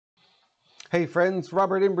Hey friends,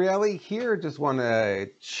 Robert Imbrielli here. Just want to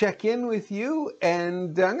check in with you, and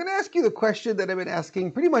I'm going to ask you the question that I've been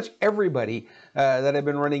asking pretty much everybody that I've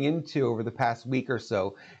been running into over the past week or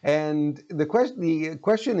so. And the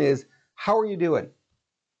question is, how are you doing?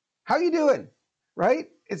 How you doing? Right?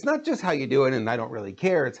 It's not just how you doing, and I don't really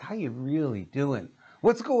care. It's how you really doing.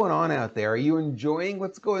 What's going on out there? Are you enjoying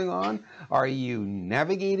what's going on? Are you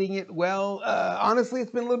navigating it well? Honestly, it's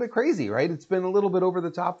been a little bit crazy, right? It's been a little bit over the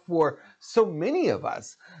top for so many of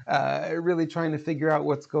us, really trying to figure out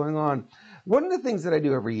what's going on. One of the things that I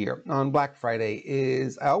do every year on Black Friday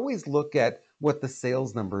is I always look at what the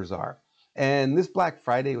sales numbers are. And this Black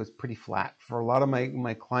Friday was pretty flat for a lot of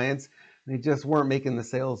my clients. They just weren't making the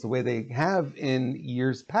sales the way they have in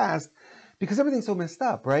years past because everything's so messed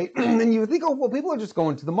up, right? And you would think, oh, well, people are just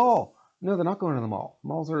going to the mall. No, they're not going to the mall.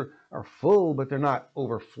 Malls are full, but they're not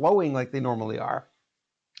overflowing like they normally are.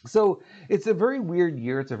 So it's a very weird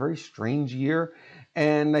year. It's a very strange year.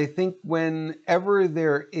 And I think whenever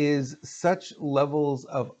there is such levels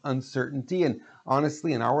of uncertainty, and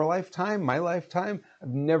honestly, in our lifetime, my lifetime, I've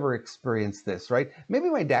never experienced this, right? Maybe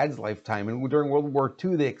my dad's lifetime, and during World War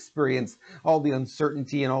II, they experienced all the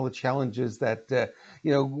uncertainty and all the challenges that,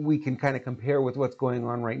 we can kind of compare with what's going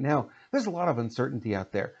on right now. There's a lot of uncertainty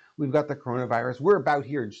out there. We've got the coronavirus. We're about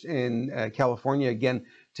here in California again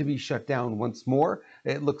to be shut down once more.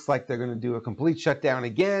 It looks like they're going to do a complete shutdown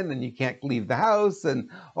again, and you can't leave the house and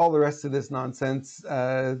all the rest of this nonsense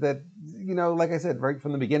that, like I said, right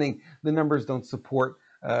from the beginning, the numbers don't support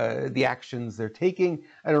the actions they're taking.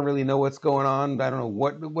 I don't really know what's going on. I don't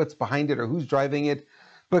know what's behind it or who's driving it.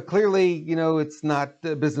 But clearly, it's not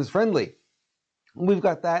business friendly. We've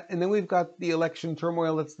got that, and then we've got the election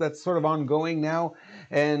turmoil that's sort of ongoing now,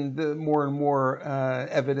 and more and more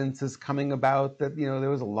evidence is coming about that there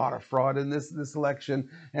was a lot of fraud in this election,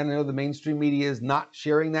 and I know the mainstream media is not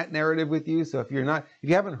sharing that narrative with you. So if you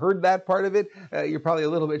haven't heard that part of it, you're probably a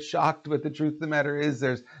little bit shocked. But the truth of the matter is,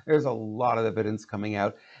 there's a lot of evidence coming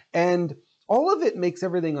out, and all of it makes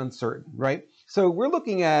everything uncertain, right? So we're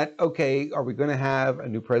looking at, okay, are we going to have a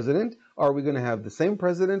new president? Are we going to have the same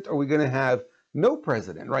president? Are we going to have no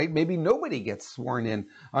president, right? Maybe nobody gets sworn in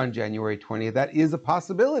on January 20th. That is a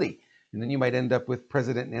possibility. And then you might end up with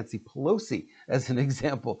President Nancy Pelosi as an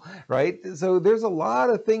example, right? So there's a lot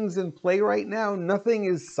of things in play right now. Nothing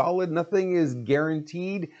is solid. Nothing is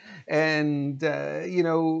guaranteed. And,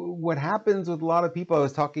 what happens with a lot of people, I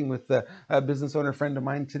was talking with a business owner friend of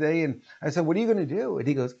mine today, and I said, what are you going to do? And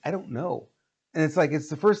he goes, I don't know. And it's like, it's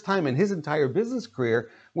the first time in his entire business career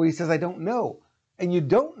where he says, I don't know. And you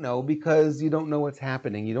don't know because you don't know what's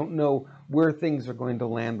happening. You don't know where things are going to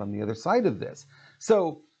land on the other side of this.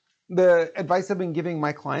 So the advice I've been giving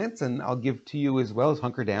my clients, and I'll give to you as well, is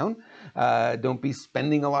hunker down. Don't be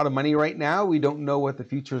spending a lot of money right now. We don't know what the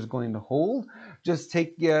future is going to hold. Just buy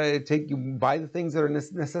the things that are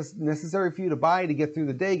necessary for you to buy to get through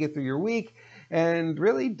the day, get through your week, and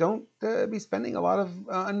really don't be spending a lot of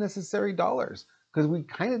unnecessary dollars because we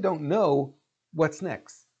kind of don't know what's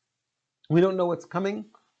next. We don't know what's coming.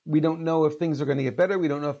 We don't know if things are going to get better. We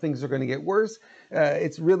don't know if things are going to get worse.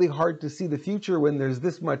 It's really hard to see the future when there's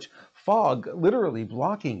this much fog literally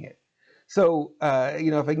blocking it. So,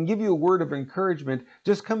 if I can give you a word of encouragement,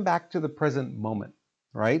 just come back to the present moment,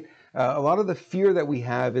 right? A lot of the fear that we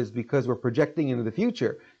have is because we're projecting into the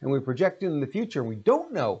future, and we project into the future and we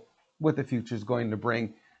don't know what the future is going to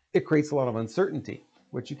bring. It creates a lot of uncertainty.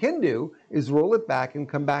 What you can do is roll it back and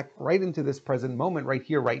come back right into this present moment, right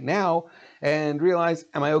here, right now, and realize,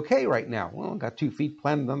 am I okay right now? Well, I've got 2 feet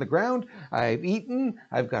planted on the ground. I've eaten.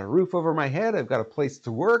 I've got a roof over my head. I've got a place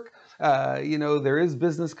to work. There is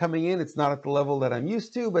business coming in. It's not at the level that I'm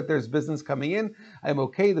used to, but there's business coming in. I'm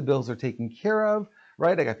okay. The bills are taken care of,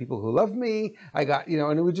 right? I got people who love me. I got,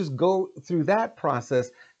 and it would just go through that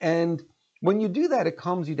process. And when you do that, it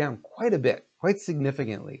calms you down quite a bit, quite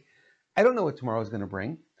significantly. I don't know what tomorrow is going to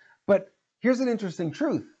bring, but here's an interesting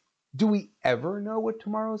truth. Do we ever know what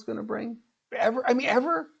tomorrow is going to bring? Ever? I mean,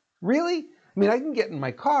 ever? Really? I mean, I can get in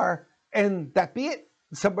my car and that be it.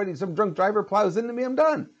 Some drunk driver plows into me, I'm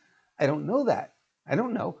done. I don't know that. I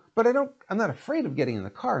don't know, but I'm not afraid of getting in the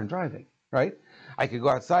car and driving, right? I could go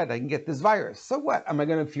outside, I can get this virus. So what? Am I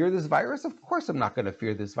going to fear this virus? Of course I'm not going to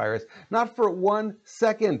fear this virus. Not for 1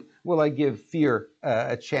 second will I give fear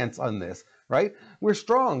a chance on this. Right? We're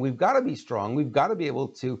strong. We've got to be strong. We've got to be able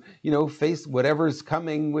to, face whatever's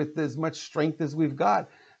coming with as much strength as we've got.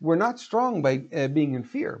 We're not strong by being in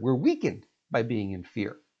fear. We're weakened by being in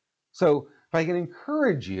fear. So if I can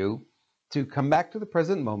encourage you to come back to the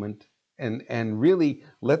present moment and really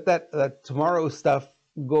let that tomorrow stuff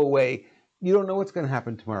go away. You don't know what's going to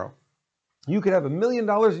happen tomorrow. You could have $1 million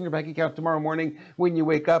in your bank account tomorrow morning when you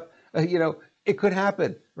wake up. It could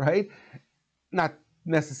happen, right? Not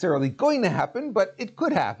necessarily going to happen, but it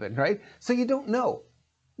could happen, right? So you don't know.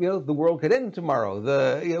 The world could end tomorrow.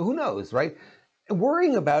 Who knows, right?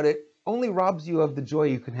 Worrying about it only robs you of the joy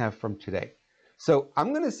you can have from today. So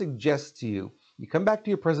I'm going to suggest to you, you come back to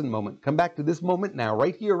your present moment, come back to this moment now,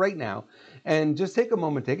 right here, right now, and just take a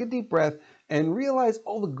moment, take a deep breath, and realize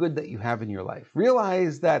all the good that you have in your life.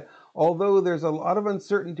 Realize that although there's a lot of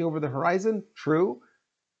uncertainty over the horizon, true,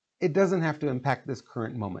 it doesn't have to impact this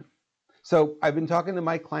current moment. So I've been talking to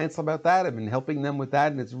my clients about that. I've been helping them with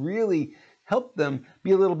that, and it's really helped them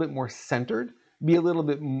be a little bit more centered, be a little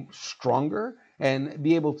bit stronger, and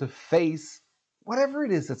be able to face whatever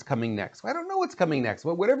it is that's coming next. I don't know what's coming next,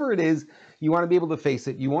 but whatever it is, you want to be able to face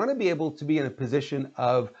it. You want to be able to be in a position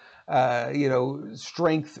of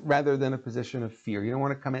strength rather than a position of fear. You don't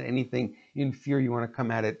want to come at anything in fear. You want to come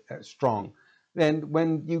at it strong. And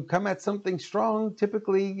when you come at something strong,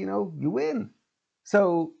 typically, you win.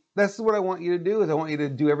 So that's what I want you to do. Is I want you to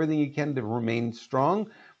do everything you can to remain strong,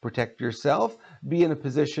 protect yourself, be in a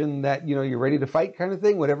position that you're ready to fight, kind of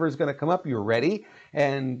thing. Whatever is going to come up, you're ready,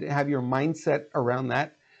 and have your mindset around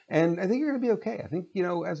that. And I think you're going to be okay. I think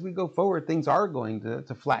as we go forward, things are going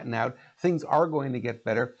to flatten out. Things are going to get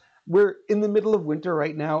better. We're in the middle of winter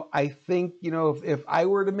right now. I think if I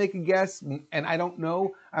were to make a guess, and I don't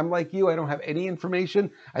know, I'm like you, I don't have any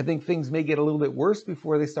information. I think things may get a little bit worse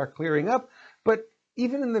before they start clearing up. But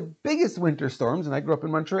even in the biggest winter storms, and I grew up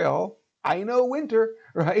in Montreal, I know winter,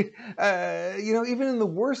 right? Even in the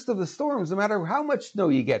worst of the storms, no matter how much snow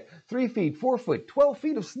you get, 3 feet, 4 foot, 12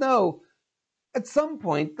 feet of snow, at some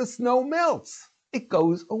point the snow melts. It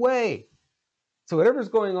goes away. So whatever's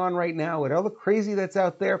going on right now, with all the crazy that's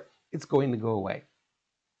out there, it's going to go away.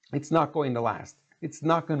 It's not going to last. It's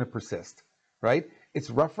not going to persist, right? It's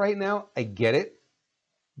rough right now. I get it,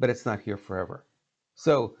 but it's not here forever.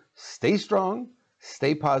 So stay strong.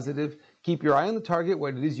 Stay positive, keep your eye on the target,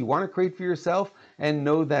 what it is you want to create for yourself, and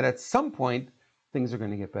know that at some point, things are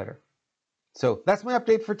going to get better. So that's my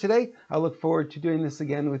update for today. I look forward to doing this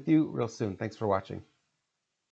again with you real soon. Thanks for watching.